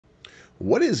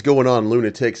What is going on,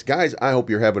 lunatics? Guys, I hope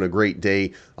you're having a great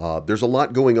day. There's a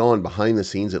lot going on behind the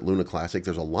scenes at Luna Classic.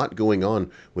 There's a lot going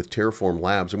on with Terraform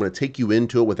Labs. I'm going to take you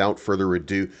into it without further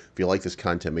ado. If you like this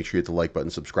content, make sure you hit the like button,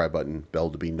 subscribe button,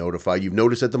 bell to be notified. You've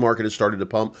noticed that the market has started to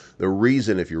pump. The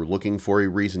reason, if you're looking for a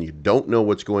reason, you don't know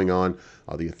what's going on,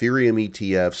 the Ethereum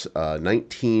ETFs,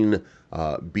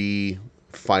 19B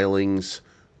filings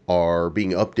are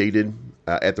being updated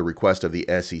at the request of the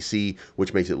SEC,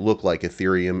 which makes it look like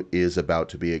Ethereum is about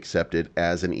to be accepted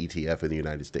as an ETF in the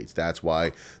United States. That's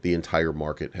why the entire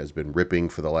market has been ripping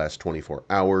for the last 24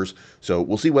 hours. So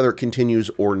we'll see whether it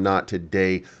continues or not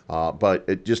today,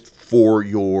 but just for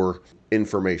your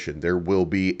information, there will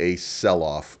be a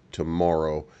sell-off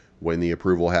tomorrow when the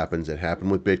approval happens. It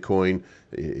happened with Bitcoin.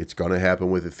 It's going to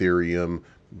happen with Ethereum.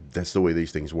 That's the way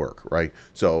these things work, right?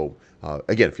 So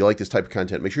again, if you like this type of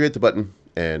content, make sure you hit the button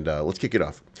and let's kick it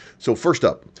off. So first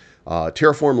up,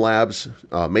 Terraform Labs,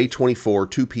 May 24,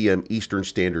 2 p.m. Eastern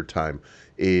Standard Time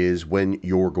is when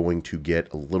you're going to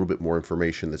get a little bit more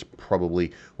information that's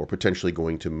probably or potentially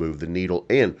going to move the needle.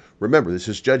 And remember, this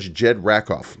is Judge Jed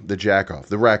Rakoff, the Jackoff,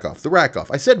 the Rakoff, the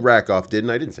Rakoff. I said Rakoff, didn't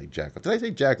I? I didn't say Jackoff. Did I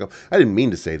say Jackoff? I didn't mean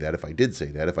to say that. If I did say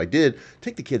that, if I did,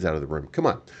 take the kids out of the room. Come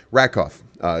on. Rakoff,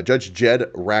 Judge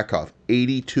Jed Rakoff,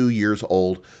 82 years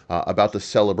old, about to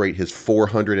celebrate his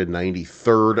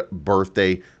 493rd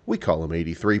birthday. We call him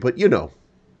 83, but you know,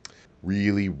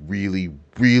 really, really,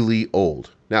 really old.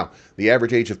 Now, the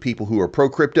average age of people who are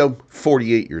pro-crypto,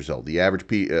 48 years old. The average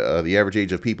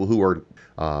age of people who are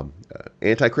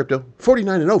anti-crypto,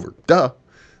 49 and over. Duh.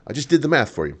 I just did the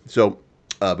math for you. So,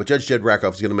 but Judge Jed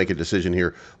Rakoff is going to make a decision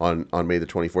here on May the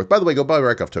 24th. By the way, go buy a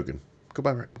Rakoff token. Go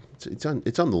buy it. It's on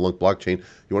the LUNC blockchain.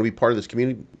 You want to be part of this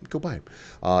community? Go buy it.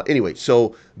 Anyway,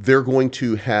 so they're going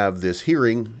to have this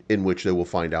hearing in which they will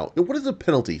find out, what are the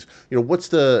penalties? What's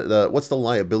the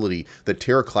liability that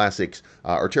Terra Classics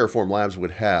or Terraform Labs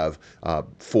would have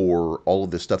for all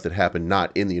of this stuff that happened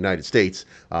not in the United States,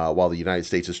 while the United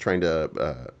States is trying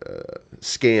to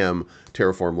scam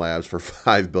Terraform Labs for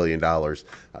 $5 billion.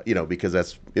 Because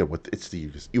that's it's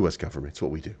the U.S. government. It's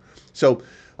what we do. So.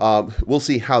 We'll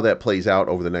see how that plays out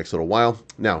over the next little while.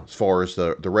 Now, as far as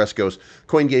the rest goes,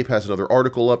 CoinGape has another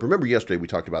article up. Remember yesterday we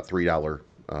talked about $3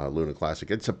 Luna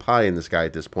Classic. It's a pie in the sky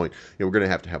at this point. We're going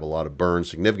to have a lot of burns,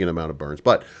 significant amount of burns.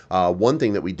 But one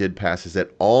thing that we did pass is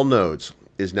that all nodes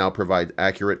is now provide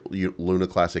accurate Luna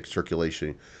Classic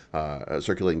circulating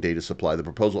data supply. The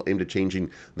proposal aimed at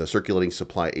changing the circulating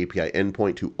supply API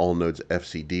endpoint to all nodes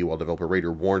FCD, while developer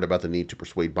Raider warned about the need to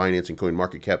persuade Binance and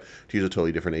CoinMarketCap to use a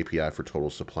totally different API for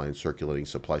total supply and circulating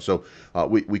supply. So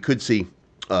we could see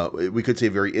a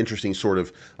very interesting sort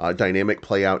of dynamic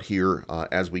play out here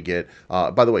as we get.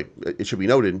 By the way, it should be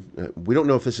noted, we don't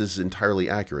know if this is entirely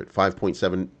accurate.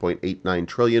 5.7.89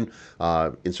 trillion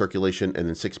in circulation and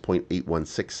then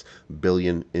 6.816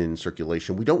 billion in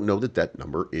circulation. We don't know that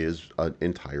number is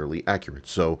entirely accurate.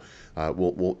 So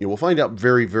we'll find out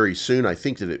very, very soon. I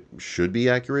think that it should be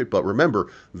accurate. But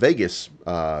remember, Vegas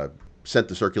sent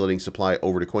the circulating supply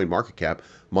over to CoinMarketCap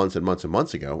months and months and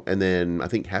months ago, and then I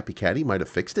think Happy Caddy might have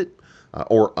fixed it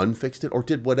or unfixed it or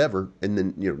did whatever, and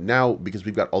then now because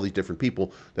we've got all these different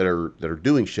people that are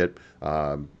doing shit,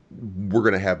 we're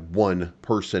going to have one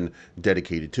person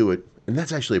dedicated to it. And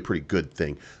that's actually a pretty good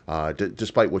thing,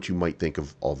 despite what you might think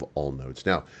of all nodes.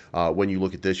 Now, when you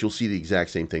look at this, you'll see the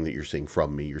exact same thing that you're seeing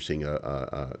from me. You're seeing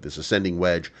this ascending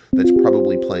wedge that's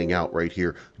probably playing out right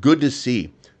here. Good to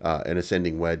see an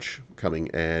ascending wedge coming,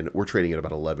 and we're trading at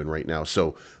about 11 right now.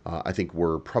 So I think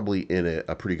we're probably in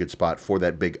a pretty good spot for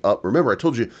that big up. Remember, I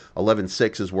told you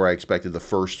 11.6 is where I expected the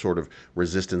first sort of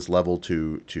resistance level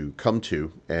to come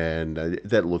to, and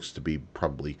that looks to be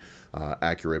probably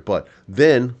accurate. But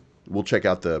then we'll check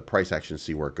out the price action,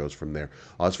 see where it goes from there.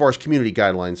 As far as community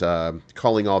guidelines,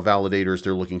 calling all validators,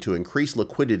 they're looking to increase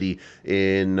liquidity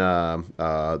in the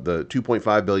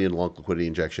 2.5 billion LUNC liquidity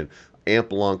injection.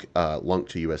 AMP LUNC, LUNC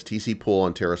to USTC pool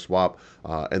on Terra Swap,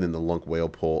 and then the LUNC whale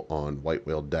pool on White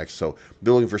Whale Dex. So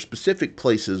they're looking for specific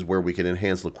places where we can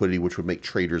enhance liquidity, which would make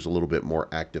traders a little bit more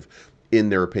active in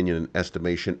their opinion and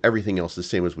estimation. Everything else the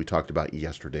same as we talked about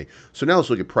yesterday. So now let's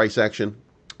look at price action.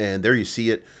 And there you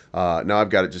see it. Now I've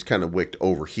got it just kind of wicked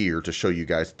over here to show you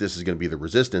guys this is going to be the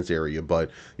resistance area. But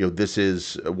this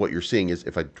is what you're seeing is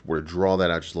if I were to draw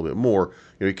that out just a little bit more,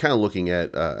 you're kind of looking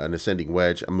at an ascending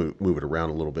wedge. I'm going to move it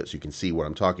around a little bit so you can see what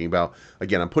I'm talking about.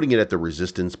 Again, I'm putting it at the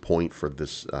resistance point for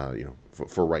this,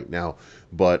 for right now.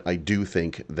 But I do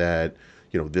think that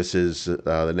this is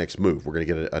the next move. We're going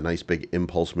to get a nice big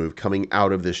impulse move coming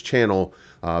out of this channel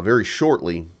very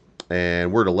shortly.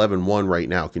 and we're at 11.1 right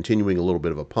now, continuing a little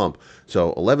bit of a pump.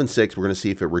 So 11.6, we're going to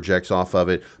see if it rejects off of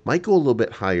it. Might go a little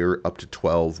bit higher, up to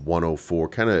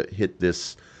 12.104, kind of hit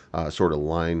this sort of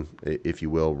line, if you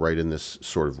will, right in this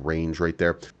sort of range right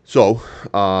there. So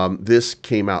this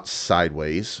came out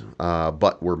sideways,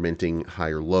 but we're minting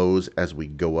higher lows as we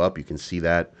go up. You can see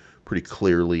that pretty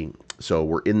clearly. So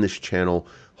we're in this channel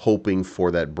hoping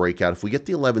for that breakout. If we get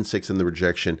the 11.6 in the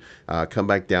rejection, come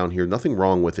back down here. Nothing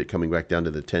wrong with it coming back down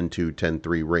to the 10.2,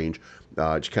 10.3 range.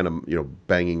 Just kind of,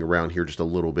 banging around here just a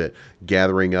little bit,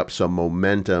 gathering up some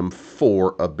momentum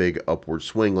for a big upward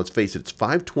swing. Let's face it, it's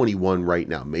 5:21 right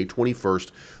now, May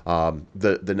 21st.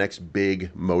 The next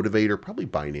big motivator, probably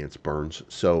Binance burns.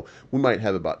 So we might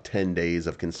have about 10 days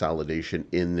of consolidation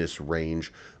in this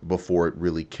range before it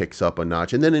really kicks up a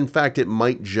notch. And then, in fact, it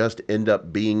might just end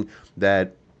up being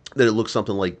that it looks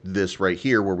something like this right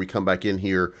here, where we come back in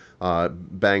here,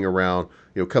 bang around,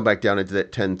 come back down into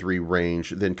that 10.3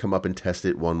 range, then come up and test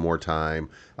it one more time,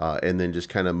 and then just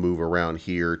kind of move around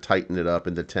here, tighten it up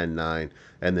into 10.9,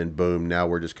 and then boom, now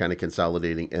we're just kind of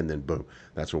consolidating, and then boom,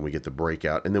 that's when we get the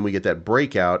breakout. And then we get that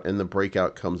breakout, and the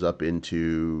breakout comes up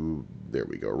into, there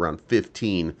we go, around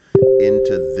 15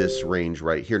 into this range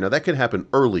right here. Now, that could happen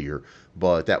earlier,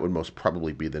 but that would most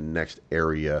probably be the next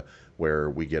area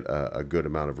where we get a good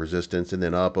amount of resistance. And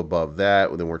then up above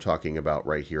that, then we're talking about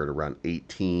right here at around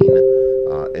 18,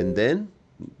 and then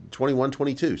 21,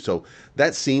 22. So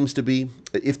that seems to be,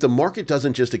 if the market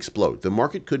doesn't just explode, the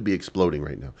market could be exploding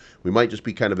right now. We might just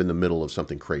be kind of in the middle of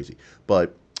something crazy.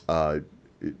 But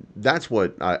that's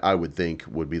what I would think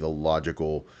would be the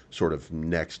logical sort of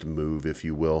next move, if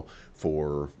you will,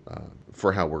 for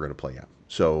how we're going to play out.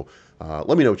 So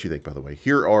let me know what you think, by the way.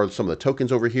 Here are some of the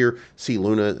tokens over here. C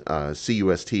Luna,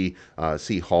 CUST,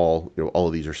 C Hall. All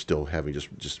of these are still having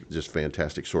just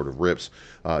fantastic sort of rips.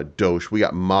 Doge. We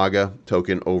got MAGA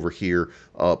token over here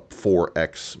up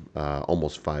 4x,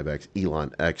 almost 5x.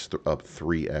 Elon X up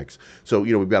 3x. So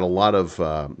we've got a lot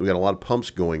of pumps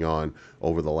going on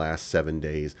over the last 7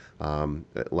 days,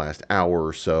 last hour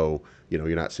or so. You're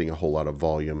not seeing a whole lot of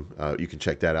volume. You can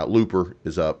check that out. Looper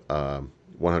is up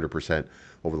 100%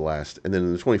 over the last, and then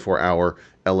in the 24-hour,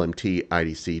 LMT,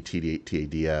 IDC,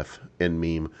 TADF,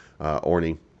 NMEME,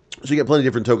 Orni. So you got plenty of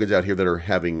different tokens out here that are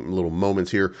having little moments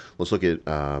here. Let's look at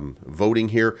voting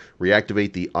here.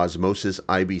 Reactivate the Osmosis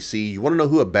IBC. You want to know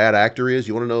who a bad actor is?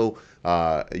 You want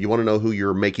to know who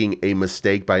you're making a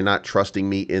mistake by not trusting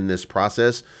me in this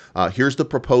process? Here's the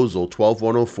proposal,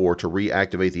 12.104, to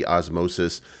reactivate the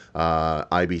Osmosis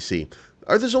IBC.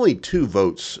 There's only 2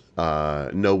 votes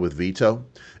no with veto.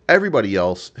 Everybody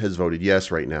else has voted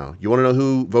yes right now. You want to know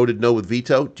who voted no with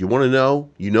veto? Do you want to know?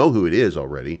 You know who it is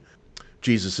already.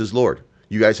 Jesus is Lord.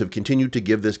 You guys have continued to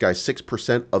give this guy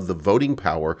 6% of the voting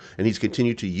power, and he's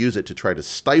continued to use it to try to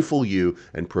stifle you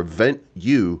and prevent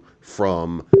you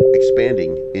from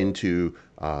expanding into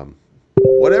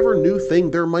whatever new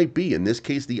thing there might be. In this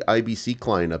case, the IBC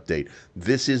client update.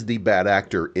 This is the bad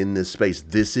actor in this space.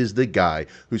 This is the guy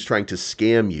who's trying to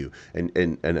scam you.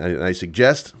 And I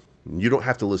suggest you don't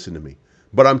have to listen to me,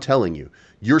 but I'm telling you,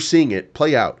 you're seeing it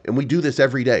play out. And we do this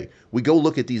every day. We go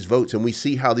look at these votes and we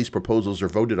see how these proposals are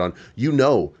voted on. You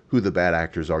know who the bad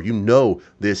actors are. You know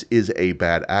this is a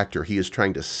bad actor. He is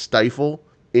trying to stifle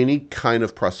any kind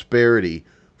of prosperity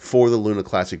for the Luna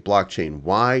Classic blockchain.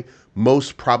 Why?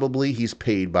 Most probably he's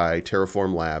paid by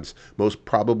Terraform Labs. Most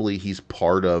probably he's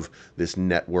part of this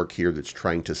network here that's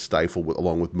trying to stifle,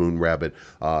 along with Moonrabbit,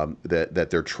 that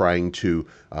they're trying to,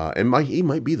 and he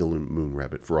might be the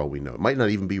Moonrabbit for all we know. It might not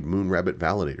even be Moonrabbit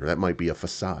Validator. That might be a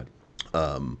facade.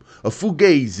 A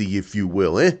fugazi, if you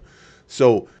will.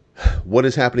 So what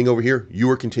is happening over here? You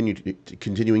are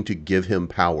continuing to give him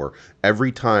power.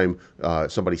 Every time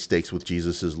somebody stakes with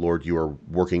Jesus as Lord, you are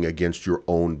working against your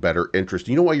own better interest.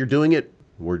 You know why you're doing it?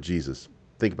 Lord Jesus.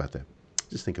 Think about that.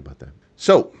 Just think about that.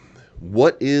 So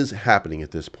what is happening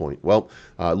at this point? Well,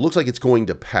 it looks like it's going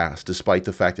to pass, despite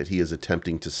the fact that he is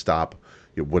attempting to stop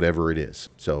whatever it is.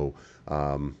 So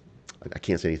I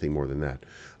can't say anything more than that.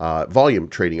 Volume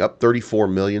trading up 34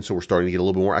 million, so we're starting to get a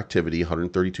little bit more activity.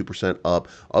 132% up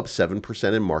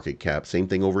 7% in market cap. Same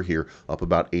thing over here, up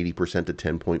about 80% to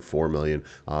 10.4 million,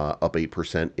 up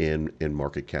 8% in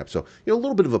market cap. So a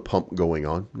little bit of a pump going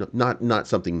on. Not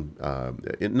something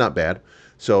not bad.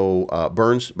 So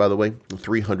burns, by the way,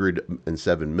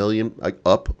 307 million,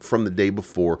 up from the day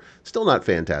before. Still not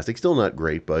fantastic, still not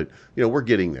great, but we're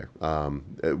getting there.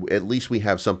 At least we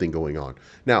have something going on.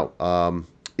 Now,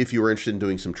 if you are interested in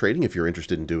doing some trading, if you're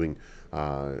interested in doing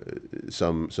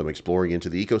some exploring into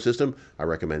the ecosystem, I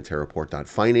recommend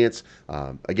Terra.finance.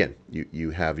 Again, you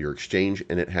have your exchange,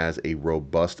 and it has a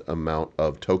robust amount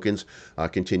of tokens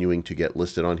continuing to get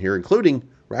listed on here, including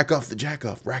rack off the jack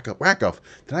off, rack off.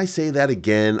 Did I say that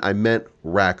again? I meant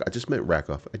rack. I just meant rack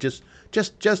off. I just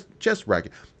rack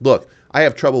it. Look, I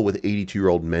have trouble with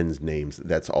 82-year-old men's names.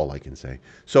 That's all I can say.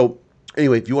 So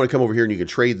anyway, if you want to come over here and you can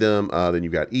trade them, then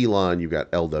you've got Elon, you've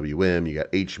got LWM, you got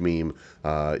HMeme,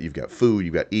 you've got Food,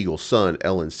 you've got Eagle, Sun,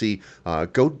 LNC.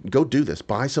 Go do this.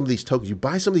 Buy some of these tokens. You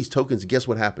buy some of these tokens, and guess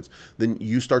what happens? Then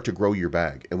you start to grow your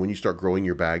bag. And when you start growing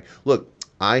your bag, look,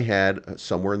 I had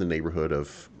somewhere in the neighborhood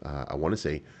of, I want to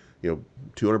say, $200,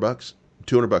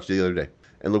 $200 the other day.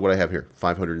 And look what I have here,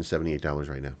 $578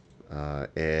 right now.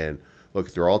 And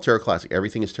look, they're all Terra Classic.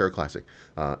 Everything is Terra Classic.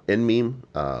 NMeme,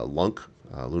 LUNC,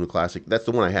 Luna Classic. That's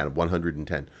the one I had,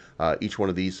 110. Each one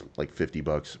of these, like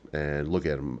 $50. And look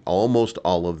at them. Almost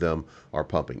all of them are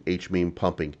pumping. HMeme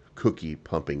pumping, Cookie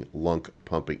pumping, LUNC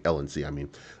pumping, LNC, I mean,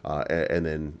 and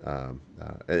then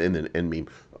NMeme,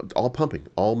 all pumping,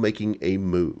 all making a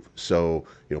move. So,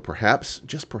 perhaps,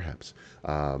 just perhaps,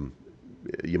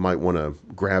 you might want to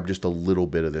grab just a little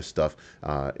bit of this stuff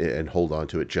and hold on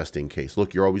to it just in case.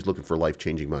 Look, you're always looking for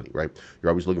life-changing money, right? You're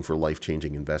always looking for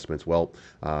life-changing investments. Well,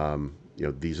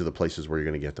 these are the places where you're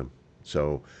going to get them.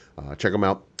 So check them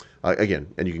out. Again,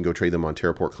 and you can go trade them on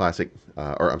Terraport Classic,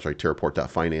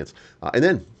 Terraport.finance. And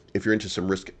then if you're into some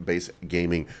risk-based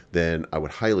gaming, then I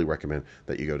would highly recommend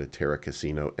that you go to Terra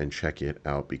Casino and check it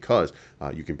out, because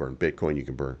you can burn Bitcoin, you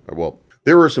can burn,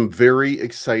 there are some very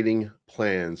exciting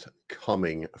plans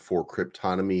coming for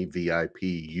Cryptonomy VIP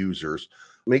users.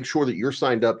 Make sure that you're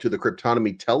signed up to the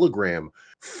Cryptonomy Telegram.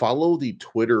 Follow the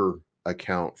Twitter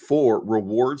account for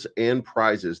rewards and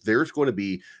prizes. There's going to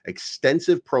be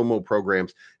extensive promo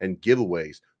programs and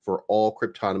giveaways for all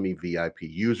Cryptonomy VIP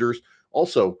users.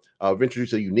 Also, I've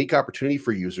introduced a unique opportunity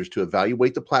for users to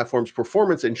evaluate the platform's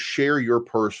performance and share your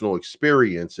personal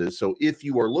experiences. So if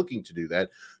you are looking to do that,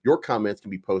 your comments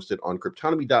can be posted on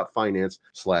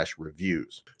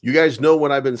Cryptonomy.finance/reviews. You guys know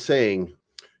what I've been saying.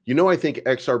 I think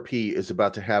XRP is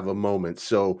about to have a moment.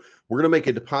 So we're going to make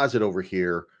a deposit over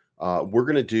here. We're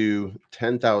going to do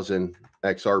 10,000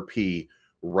 XRP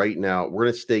right now. We're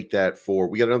going to stake that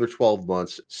we got another 12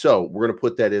 months. So we're going to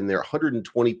put that in there,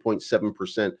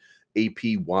 120.7%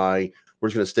 APY. We're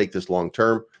just going to stake this long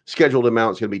term. Scheduled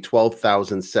amount is going to be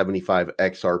 12,075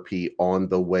 XRP on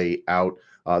the way out.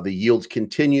 The yields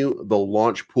continue. The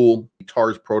launch pool,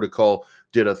 TARS protocol,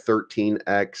 did a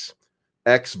 13x.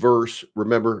 Xverse,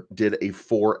 remember, did a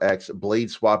 4x.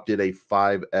 Blade Swap did a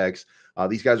 5x.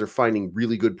 These guys are finding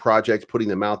really good projects, putting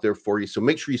them out there for you. So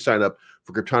make sure you sign up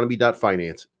for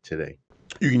Cryptonomy.finance today.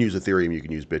 You can use Ethereum, you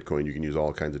can use Bitcoin, you can use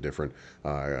all kinds of different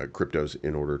cryptos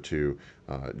in order to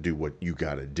do what you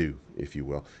got to do, if you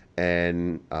will.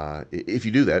 And if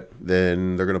you do that,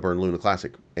 then they're going to burn Luna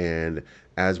Classic. And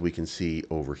as we can see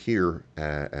over here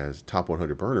as top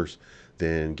 100 burners,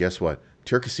 then guess what?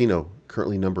 Terra Casino,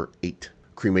 currently number 8.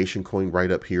 Cremation Coin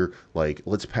right up here. Like,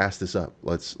 let's pass this up.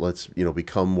 Let's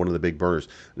become one of the big burners.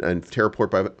 And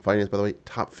Terraport.finance, by the way,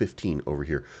 top 15 over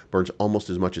here. Burns almost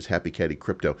as much as Happy Caddy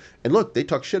Crypto. And look, they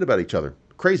talk shit about each other.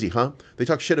 Crazy, huh? They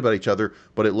talk shit about each other,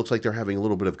 but it looks like they're having a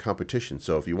little bit of competition.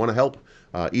 So if you want to help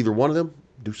either one of them,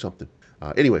 do something.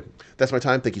 Anyway, that's my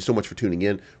time. Thank you so much for tuning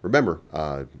in. Remember,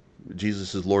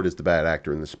 Jesus is Lord is the bad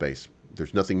actor in this space.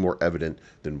 There's nothing more evident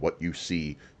than what you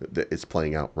see that is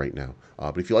playing out right now.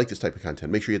 But if you like this type of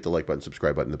content, make sure you hit the like button,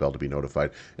 subscribe button, the bell to be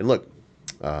notified. And look,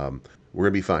 we're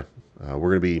gonna be fine.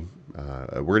 We're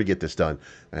gonna get this done.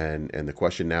 And the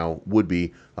question now would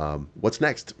be, what's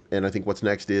next? And I think what's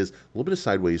next is a little bit of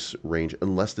sideways range,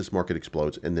 unless this market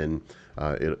explodes, and then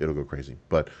it'll go crazy.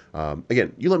 But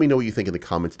again, you let me know what you think in the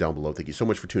comments down below. Thank you so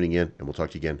much for tuning in, and we'll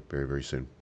talk to you again very, very soon.